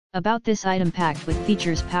About this item packed with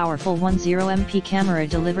features: powerful 10MP camera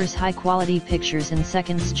delivers high-quality pictures in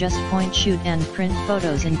seconds. Just point, shoot and print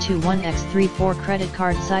photos into 1x34 credit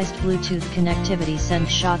card-sized Bluetooth connectivity. Send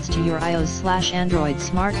shots to your iOS/Android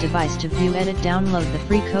smart device to view, edit, download the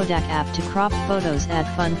free KODAK app to crop photos,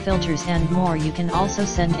 add fun filters and more. You can also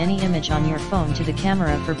send any image on your phone to the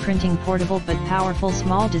camera for printing. Portable but powerful,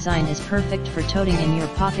 small design is perfect for toting in your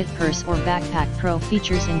pocket, purse or backpack. Pro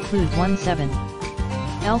features include 17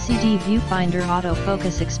 LCD viewfinder,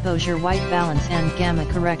 autofocus, exposure, white balance and gamma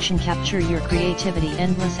correction. Capture your creativity.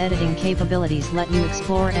 Endless editing capabilities let you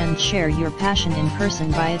explore and share your passion in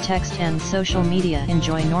person via text and social media.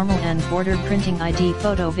 Enjoy normal and border printing, ID,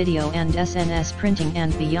 photo, video and SNS printing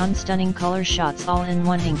and beyond. Stunning color shots all in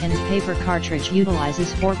one. Ink and paper cartridge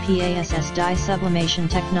utilizes 4PASS dye sublimation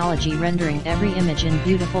technology, rendering every image in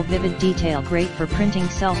beautiful vivid detail. Great for printing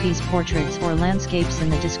selfies, portraits or landscapes.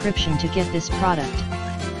 In the description to get this product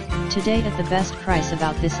today at the best price.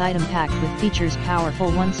 About this item packed with features: powerful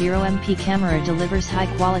 10MP camera delivers high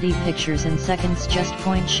quality pictures in seconds. Just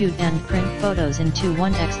point, shoot and print photos into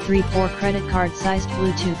 1x34 credit card sized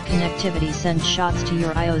Bluetooth connectivity. Send shots to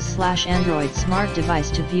your iOS/Android smart device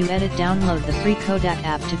to view, edit, download the free KODAK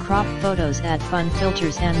app to crop photos, add fun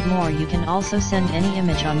filters and more. You can also send any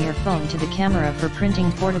image on your phone to the camera for printing.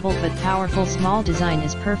 Portable but powerful, small design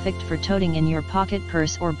is perfect for toting in your pocket,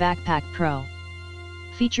 purse or backpack. Pro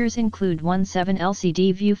features include 17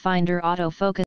 LCD viewfinder, autofocus,